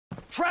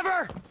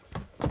Trevor!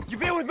 You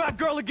been with my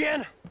girl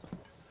again?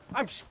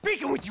 I'm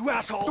speaking with you,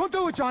 asshole! Don't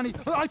do it, Johnny!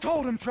 I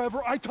told him,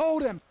 Trevor, I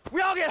told him! We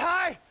all get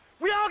high!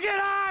 We all get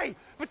high!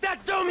 But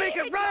that don't make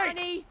it right!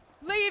 Johnny!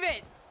 Leave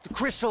it! The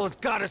crystal has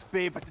got us,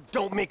 babe, but that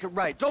don't make it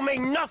right. Don't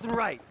make nothing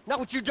right. Not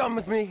what you done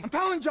with me. I'm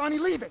telling Johnny,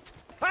 leave it!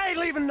 I ain't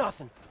leaving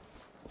nothing.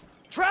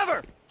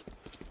 Trevor!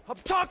 I'm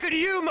talking to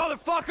you,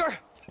 motherfucker!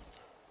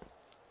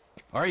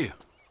 Are you?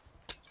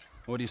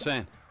 What are you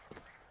saying?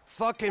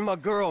 Fucking my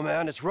girl,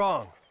 man. It's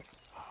wrong.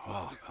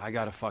 Well, I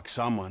gotta fuck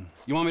someone.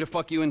 You want me to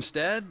fuck you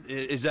instead?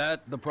 Is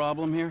that the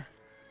problem here?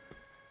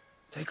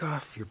 Take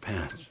off your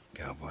pants,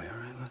 cowboy, all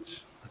right?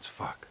 Let's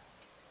fuck.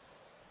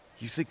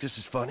 You think this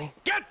is funny?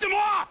 Get them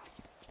off!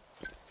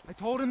 I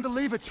told him to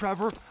leave it,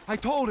 Trevor. I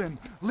told him.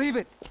 Leave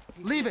it.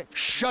 Leave it.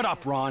 Shut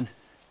up, Ron.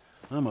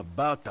 I'm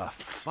about to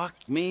fuck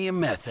me a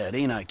meth head,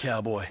 ain't I,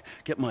 cowboy?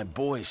 Get my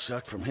boy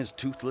sucked from his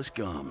toothless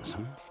gums,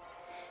 huh?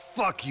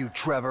 Fuck you,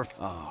 Trevor.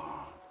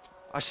 Oh.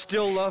 I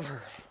still love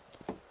her.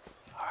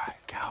 All right,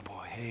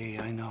 cowboy. Hey,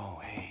 I know.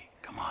 Hey,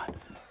 come on.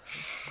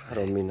 I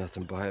don't mean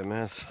nothing by it,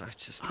 man.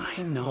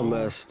 I know. I'm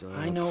messed up.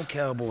 I know,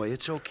 cowboy.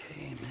 It's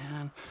okay,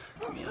 man.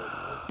 Give me a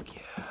hug,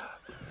 yeah.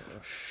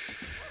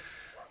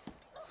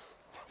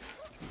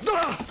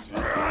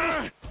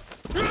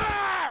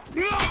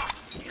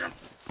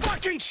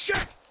 Fucking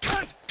shit!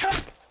 Cunt!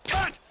 Cunt!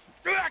 Cunt!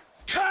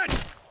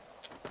 Cunt!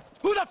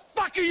 Who the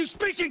fuck are you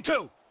speaking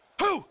to?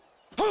 Who?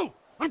 Who?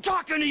 I'm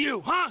talking to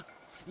you, huh?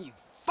 You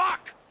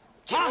fuck!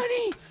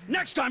 Johnny! Huh?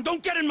 Next time,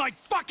 don't get in my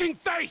fucking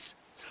face!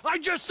 I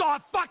just saw a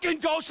fucking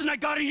ghost and I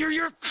gotta hear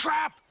your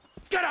crap!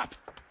 Get up!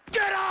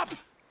 Get up!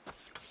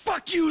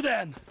 Fuck you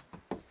then!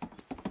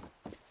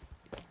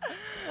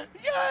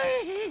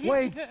 Johnny!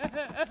 Wait.